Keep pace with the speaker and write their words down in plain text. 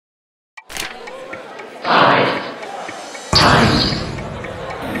Thank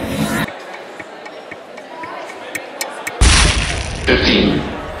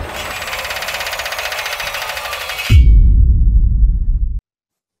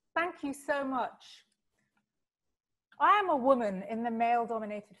you so much. I am a woman in the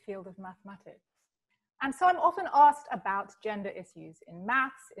male-dominated field of mathematics, and so I'm often asked about gender issues in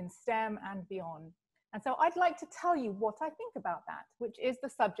maths, in STEM, and beyond. And so I'd like to tell you what I think about that, which is the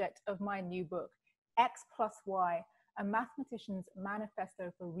subject of my new book, X plus Y, a mathematician's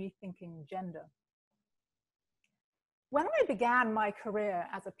manifesto for rethinking gender. When I began my career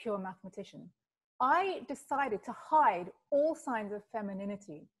as a pure mathematician, I decided to hide all signs of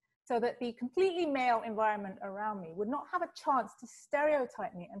femininity so that the completely male environment around me would not have a chance to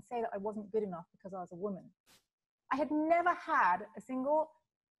stereotype me and say that I wasn't good enough because I was a woman. I had never had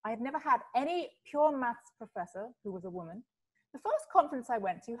any pure maths professor who was a woman. The first conference I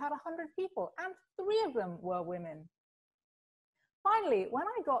went to had 100 people, and 3 of them were women. Finally, when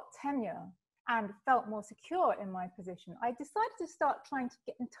I got tenure and felt more secure in my position, I decided to start trying to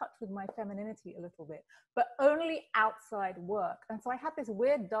get in touch with my femininity a little bit, but only outside work. And so I had this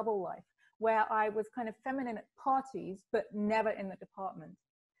weird double life where I was kind of feminine at parties, but never in the department.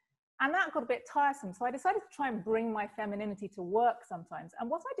 And that got a bit tiresome. So I decided to try and bring my femininity to work sometimes. And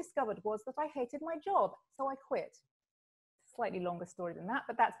what I discovered was that I hated my job, so I quit. Slightly longer story than that,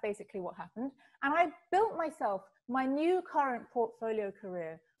 but that's basically what happened. And I built myself my new current portfolio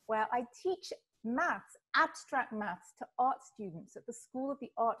career, where I teach maths, abstract maths, to art students at the School of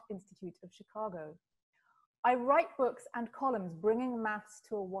the Art Institute of Chicago. I write books and columns bringing maths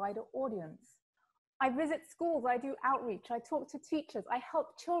to a wider audience. I visit schools, I do outreach, I talk to teachers, I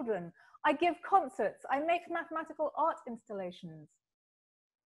help children, I give concerts, I make mathematical art installations.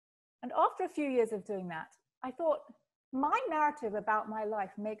 And after a few years of doing that, I thought, my narrative about my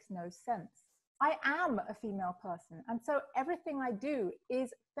life makes no sense. I am a female person, and so everything I do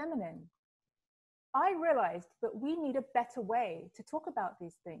is feminine. I realized that we need a better way to talk about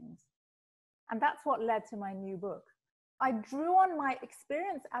these things. And that's what led to my new book. I drew on my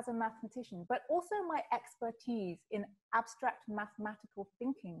experience as a mathematician, but also my expertise in abstract mathematical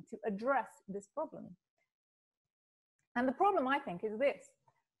thinking to address this problem. And the problem, I think, is this,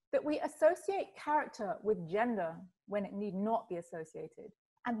 that we associate character with gender when it need not be associated.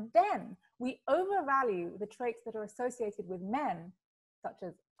 And then we overvalue the traits that are associated with men, such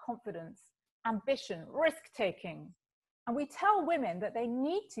as confidence, ambition, risk-taking. And we tell women that they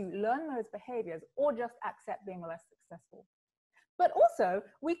need to learn those behaviors or just accept being less successful. But also,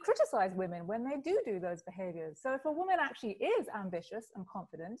 we criticize women when they do those behaviors. So if a woman actually is ambitious and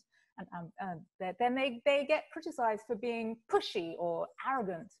confident, then they get criticized for being pushy or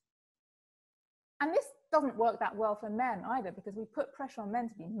arrogant. And this doesn't work that well for men either, because we put pressure on men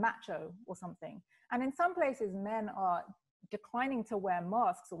to be macho or something. And in some places, men are declining to wear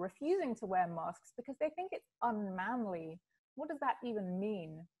masks or refusing to wear masks because they think it's unmanly. What does that even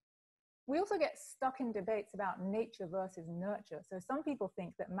mean? We also get stuck in debates about nature versus nurture. So some people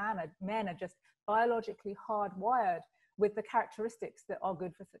think that men are just biologically hardwired with the characteristics that are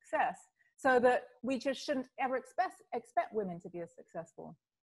good for success, so that we just shouldn't ever expect women to be as successful.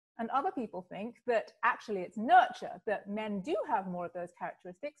 And other people think that actually it's nurture, that men do have more of those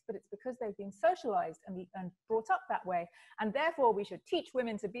characteristics, but it's because they've been socialized and brought up that way. And therefore we should teach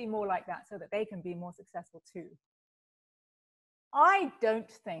women to be more like that so that they can be more successful too. I don't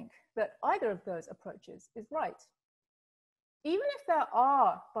think that either of those approaches is right. Even if there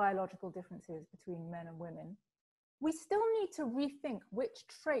are biological differences between men and women, we still need to rethink which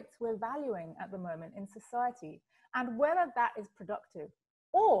traits we're valuing at the moment in society and whether that is productive.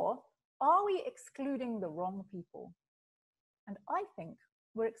 Or are we excluding the wrong people? And I think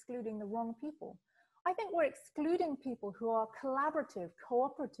we're excluding the wrong people. I think we're excluding people who are collaborative,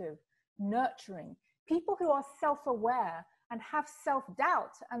 cooperative, nurturing, people who are self-aware and have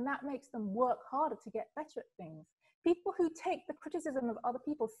self-doubt, and that makes them work harder to get better at things. People who take the criticism of other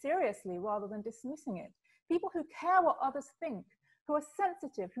people seriously rather than dismissing it. People who care what others think, who are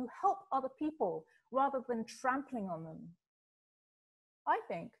sensitive, who help other people rather than trampling on them. I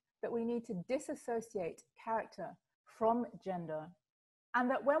think that we need to disassociate character from gender, and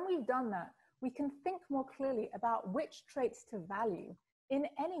that when we've done that, we can think more clearly about which traits to value in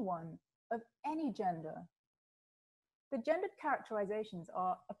anyone of any gender. The gendered characterizations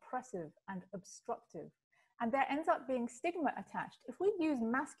are oppressive and obstructive, and there ends up being stigma attached. If we use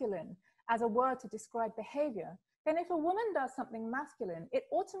masculine as a word to describe behavior, then if a woman does something masculine, it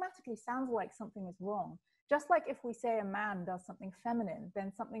automatically sounds like something is wrong. Just like if we say a man does something feminine,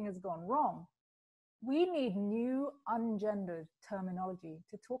 then something has gone wrong. We need new ungendered terminology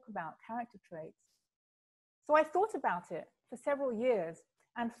to talk about character traits. So I thought about it for several years,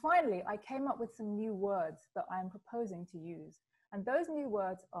 and finally I came up with some new words that I'm proposing to use. And those new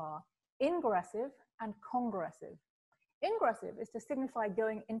words are ingressive and congressive. Ingressive is to signify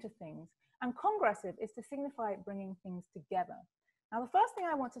going into things, and congressive is to signify bringing things together. Now, the first thing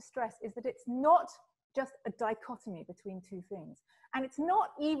I want to stress is that it's not just a dichotomy between two things, and it's not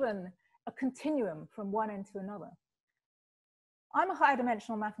even a continuum from one end to another. I'm a higher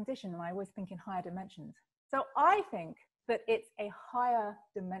dimensional mathematician, and I always think in higher dimensions. So I think that it's a higher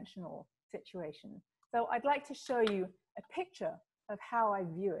dimensional situation. So I'd like to show you a picture of how I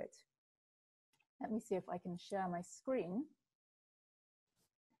view it. Let me see if I can share my screen.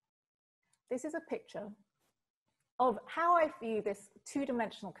 This is a picture of how I view this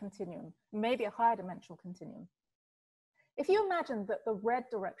two-dimensional continuum, maybe a higher dimensional continuum. If you imagine that the red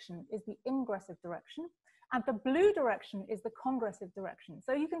direction is the ingressive direction and the blue direction is the congressive direction.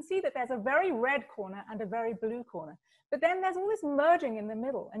 So you can see that there's a very red corner and a very blue corner, but then there's all this merging in the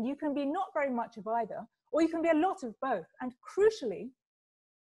middle, and you can be not very much of either, or you can be a lot of both. And crucially,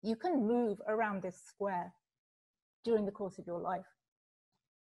 you can move around this square during the course of your life.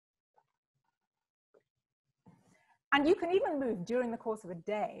 And you can even move during the course of a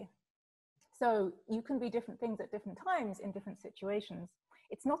day. So you can be different things at different times in different situations.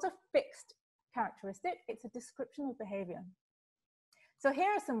 It's not a fixed characteristic, it's a description of behavior. So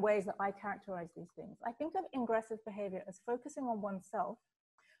here are some ways that I characterize these things. I think of ingressive behavior as focusing on oneself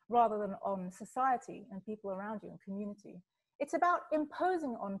rather than on society and people around you and community. It's about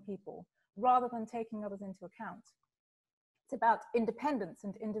imposing on people rather than taking others into account. It's about independence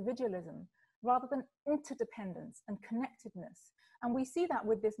and individualism rather than interdependence and connectedness. And we see that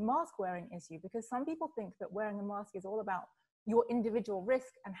with this mask wearing issue, because some people think that wearing a mask is all about your individual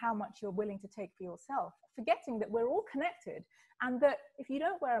risk and how much you're willing to take for yourself, forgetting that we're all connected and that if you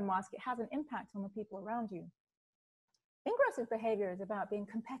don't wear a mask, it has an impact on the people around you. Ingressive behavior is about being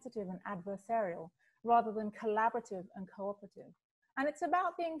competitive and adversarial rather than collaborative and cooperative. And it's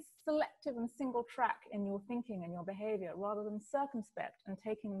about being selective and single track in your thinking and your behavior rather than circumspect and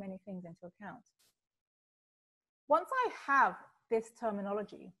taking many things into account. Once I have this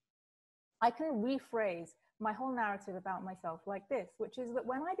terminology, I can rephrase my whole narrative about myself like this, which is that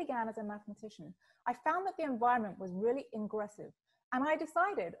when I began as a mathematician, I found that the environment was really ingressive. And I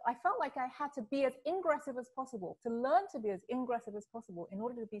decided, I felt like I had to be as ingressive as possible, to learn to be as ingressive as possible in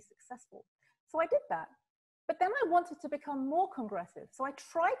order to be successful. So I did that. But then I wanted to become more congressive. So I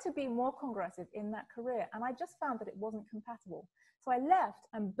tried to be more congressive in that career, and I just found that it wasn't compatible. So I left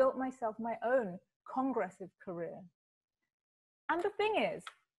and built myself my own congressive career. And the thing is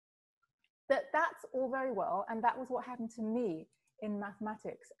that that's all very well, and that was what happened to me in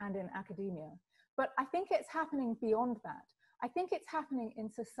mathematics and in academia. But I think it's happening beyond that. I think it's happening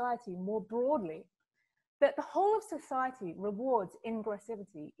in society more broadly, that the whole of society rewards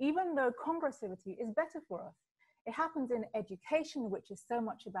ingressivity, even though congressivity is better for us. It happens in education, which is so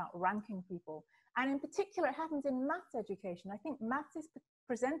much about ranking people. And in particular, it happens in maths education. I think maths is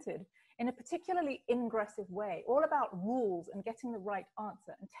presented in a particularly ingressive way, all about rules and getting the right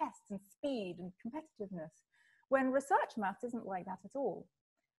answer and tests and speed and competitiveness, when research maths isn't like that at all.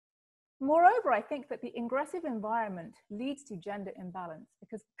 Moreover, I think that the ingressive environment leads to gender imbalance,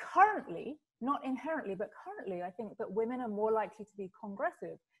 because currently, not inherently, but currently, I think that women are more likely to be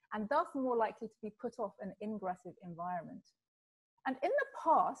congressive and thus more likely to be put off an ingressive environment. And in the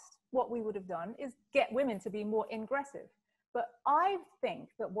past, what we would have done is get women to be more ingressive. But I think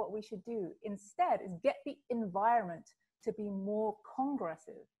that what we should do instead is get the environment to be more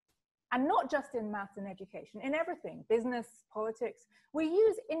congressive. And not just in maths and education, in everything, business, politics, we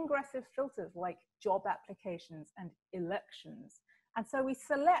use ingressive filters like job applications and elections. And so we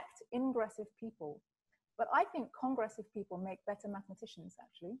select ingressive people. But I think congressive people make better mathematicians,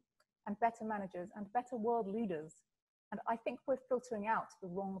 actually, and better managers and better world leaders. And I think we're filtering out the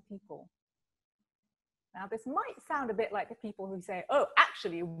wrong people. Now, this might sound a bit like the people who say, oh,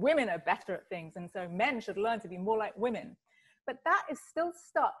 actually, women are better at things, and so men should learn to be more like women. But that is still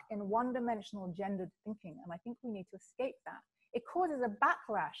stuck in one-dimensional gendered thinking, and I think we need to escape that. It causes a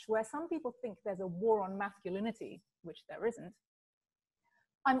backlash where some people think there's a war on masculinity, which there isn't.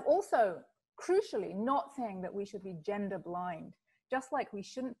 I'm also, crucially, not saying that we should be gender blind, just like we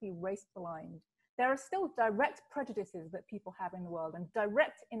shouldn't be race blind. There are still direct prejudices that people have in the world and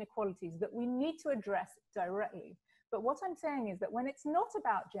direct inequalities that we need to address directly. But what I'm saying is that when it's not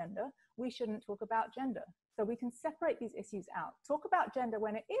about gender, we shouldn't talk about gender. So we can separate these issues out. Talk about gender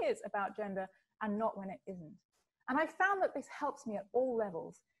when it is about gender and not when it isn't. And I found that this helps me at all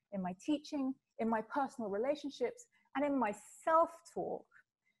levels, in my teaching, in my personal relationships, and in my self-talk.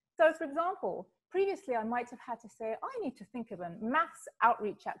 So for example, previously I might have had to say, I need to think of a maths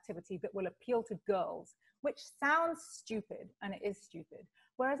outreach activity that will appeal to girls, which sounds stupid, and it is stupid.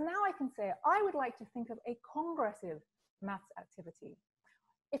 Whereas now I can say, I would like to think of a congressive maths activity.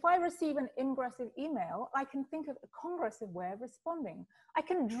 If I receive an ingressive email, I can think of a congressive way of responding. I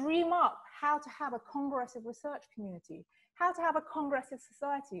can dream up how to have a congressive research community, how to have a congressive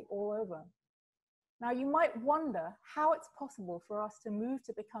society all over. Now, you might wonder how it's possible for us to move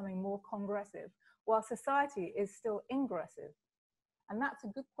to becoming more congressive while society is still ingressive. And that's a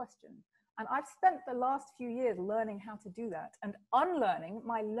good question. And I've spent the last few years learning how to do that and unlearning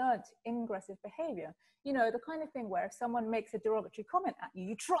my learnt ingressive behavior. You know, the kind of thing where if someone makes a derogatory comment at you,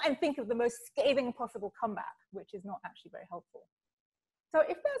 you try and think of the most scathing possible comeback, which is not actually very helpful. So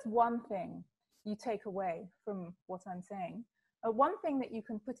if there's one thing you take away from what I'm saying, one thing that you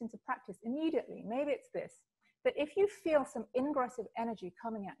can put into practice immediately, maybe it's this, that if you feel some ingressive energy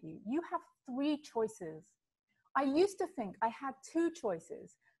coming at you, you have 3 choices. I used to think I had 2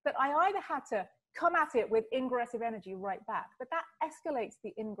 choices, that I either had to come at it with ingressive energy right back, but that escalates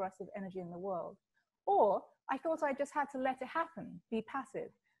the ingressive energy in the world. Or I thought I just had to let it happen, be passive,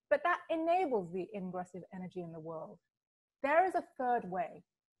 but that enables the ingressive energy in the world. There is a 3rd way,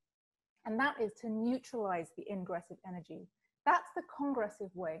 and that is to neutralize the ingressive energy. That's the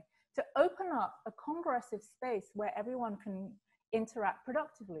congressive way, to open up a congressive space where everyone can interact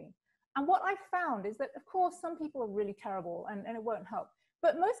productively. And what I've found is that, of course, some people are really terrible and it won't help,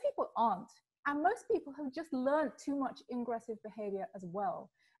 but most people aren't. And most people have just learned too much ingressive behavior as well.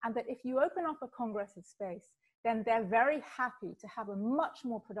 And that if you open up a congressive space, then they're very happy to have a much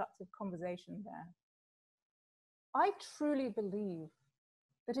more productive conversation there. I truly believe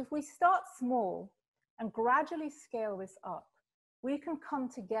that if we start small and gradually scale this up, we can come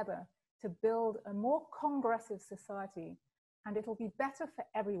together to build a more congressive society, and it'll be better for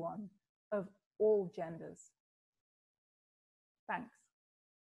everyone of all genders. Thanks.